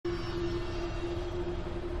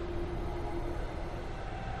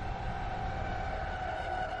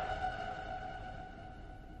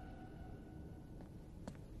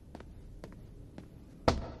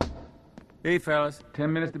Hey, fellas,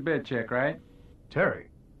 10 minutes to bed check, right? Terry,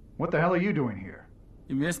 what the hell are you doing here?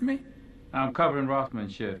 You missed me? I'm covering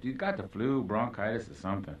Rothman's shift. He's got the flu, bronchitis, or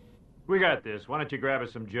something. We got this. Why don't you grab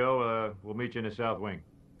us some Joe? We'll meet you in the South Wing.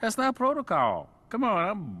 That's not protocol. Come on,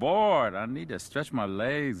 I'm bored. I need to stretch my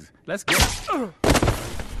legs. Let's go.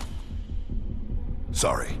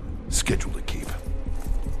 Sorry. Schedule to keep.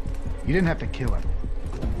 You didn't have to kill him.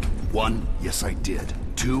 1, yes I did.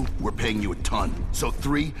 2, we're paying you a ton. So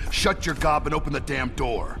 3, shut your gob and open the damn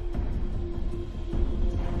door.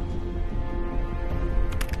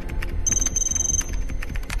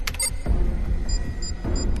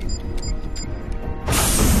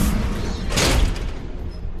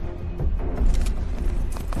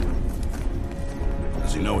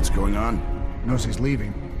 Does he know what's going on? Knows he's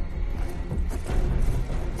leaving.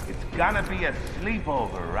 It's gonna be a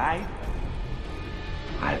sleepover, right?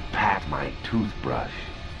 I pat my toothbrush.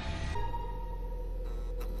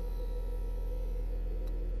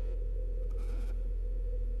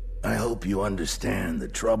 I hope you understand the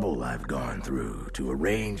trouble I've gone through to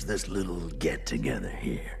arrange this little get-together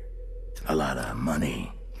here. A lot of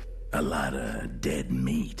money, a lot of dead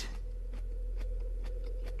meat.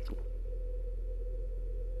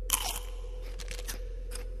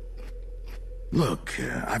 Look,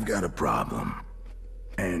 I've got a problem.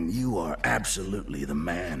 And you are absolutely the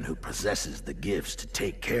man who possesses the gifts to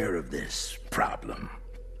take care of this problem.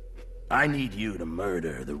 I need you to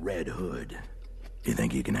murder the Red Hood. You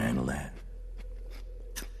think you can handle that?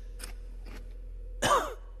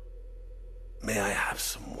 May I have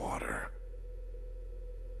some water?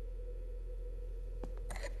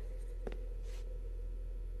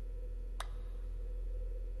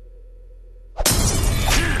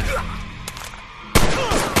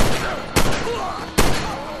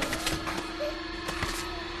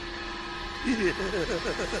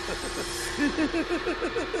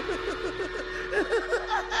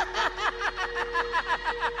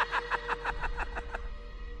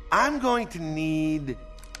 I'm going to need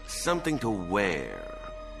something to wear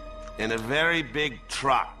in a very big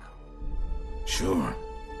truck. Sure.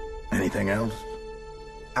 Anything else?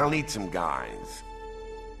 I'll need some guys.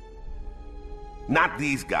 Not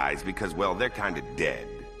these guys, because, well, they're kind of dead.